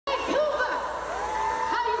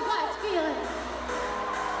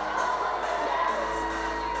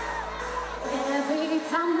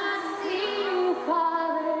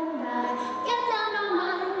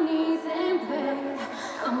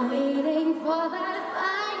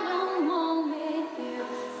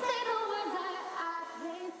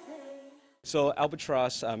So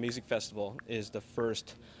Albatross Music Festival is the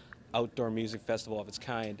first outdoor music festival of its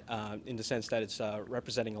kind, in the sense that it's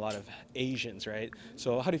representing a lot of Asians, right?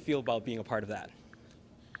 So how do you feel about being a part of that?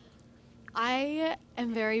 I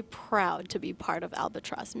am very proud to be part of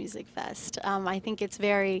Albatross Music Fest. I think it's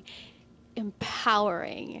very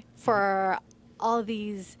empowering for all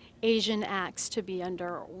these Asian acts to be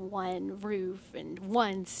under one roof and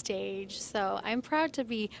one stage. So I'm proud to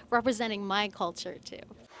be representing my culture too.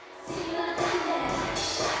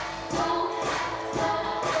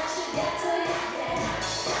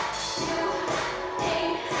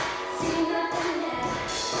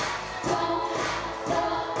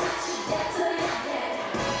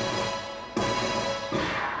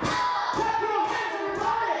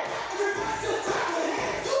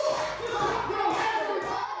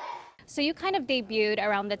 So you kind of debuted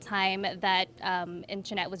around the time that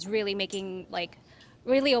internet was really making, like,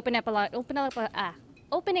 really opening up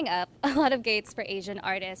a lot of gates for Asian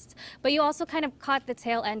artists. But you also kind of caught the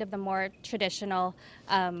tail end of the more traditional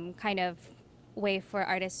kind of way for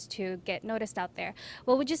artists to get noticed out there.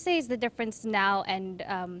 What would you say is the difference now, and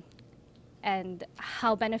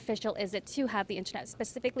how beneficial is it to have the internet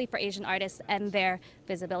specifically for Asian artists and their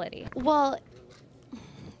visibility? Well,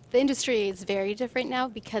 the industry is very different now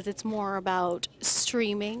because it's more about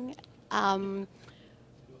streaming.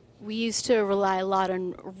 We used to rely a lot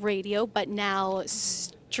on radio, but now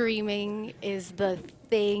streaming is the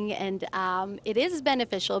thing, and it is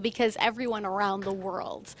beneficial because everyone around the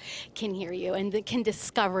world can hear you and can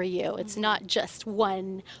discover you. It's not just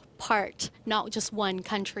one part, not just one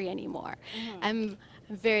country anymore. I'm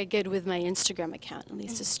very good with my Instagram account,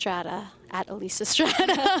 Elise Estrada, at Elise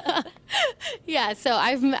Estrada. Yeah, so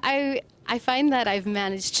I find that I've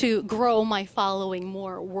managed to grow my following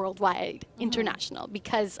more worldwide, international,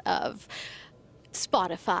 because of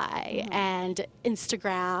Spotify and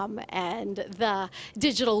Instagram and the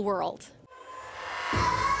digital world.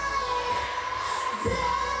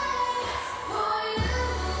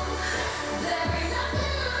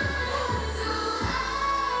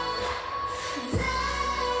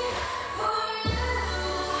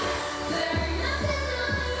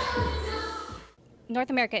 North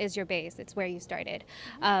America is your base, it's where you started.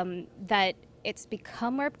 That it's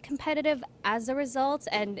become more competitive as a result,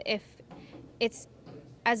 and if it's,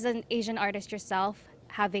 as an Asian artist yourself,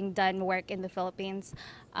 having done work in the Philippines,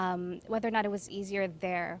 whether or not it was easier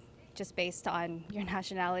there, just based on your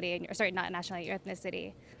nationality, and sorry, not nationality, your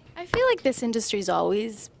ethnicity. I feel like this industry's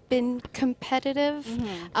always been competitive.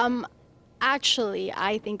 Actually,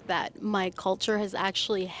 I think that my culture has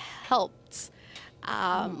actually helped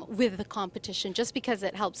with the competition, just because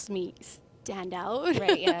it helps me stand out.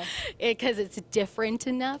 Right, yeah. Because it's different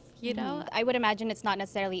enough, you know? I would imagine it's not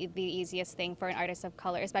necessarily the easiest thing for an artist of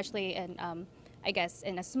color, especially in, I guess,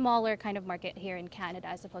 in a smaller kind of market here in Canada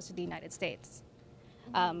as opposed to the United States,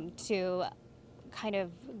 to kind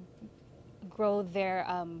of grow their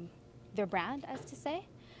brand, as to say.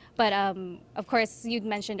 But of course, you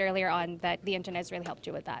mentioned earlier on that the internet has really helped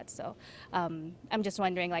you with that. So I'm just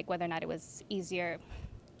wondering, like, whether or not it was easier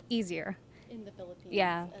In the Philippines,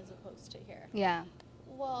 yeah, as opposed to here. Yeah.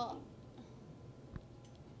 Well,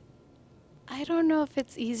 I don't know if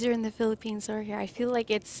it's easier in the Philippines or here. I feel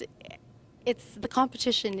like it's the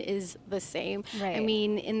competition is the same. Right. I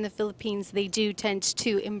mean, in the Philippines, they do tend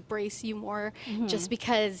to embrace you more just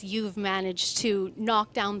because you've managed to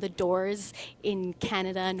knock down the doors in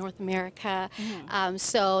Canada, North America.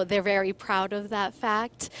 So they're very proud of that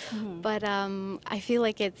fact. But I feel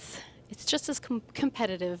like it's just as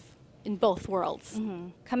competitive in both worlds.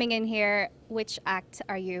 Coming in here, which act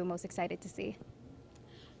are you most excited to see?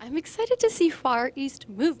 I'm excited to see Far East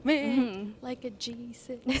Movement, like a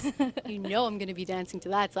G6. You know I'm going to be dancing to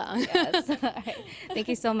that song. Yes. All right. Thank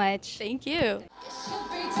you so much. Thank you.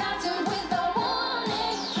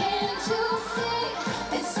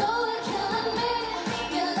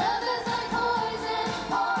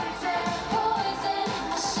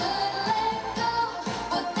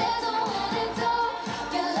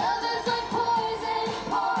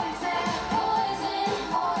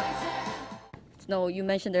 No, you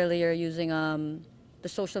mentioned earlier using the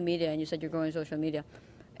social media, and you said you're growing social media.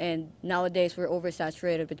 And nowadays we're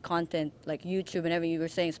oversaturated with content like YouTube and everything. You were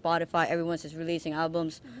saying Spotify, everyone's just releasing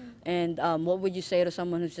albums. And what would you say to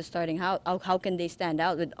someone who's just starting? How can they stand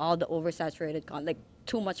out with all the oversaturated content, like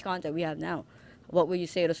too much content we have now? What would you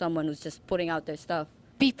say to someone who's just putting out their stuff?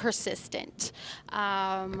 Be persistent.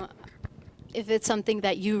 If it's something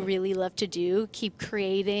that you really love to do, keep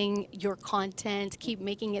creating your content, keep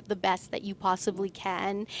making it the best that you possibly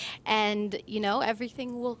can, and you know,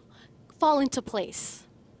 everything will fall into place.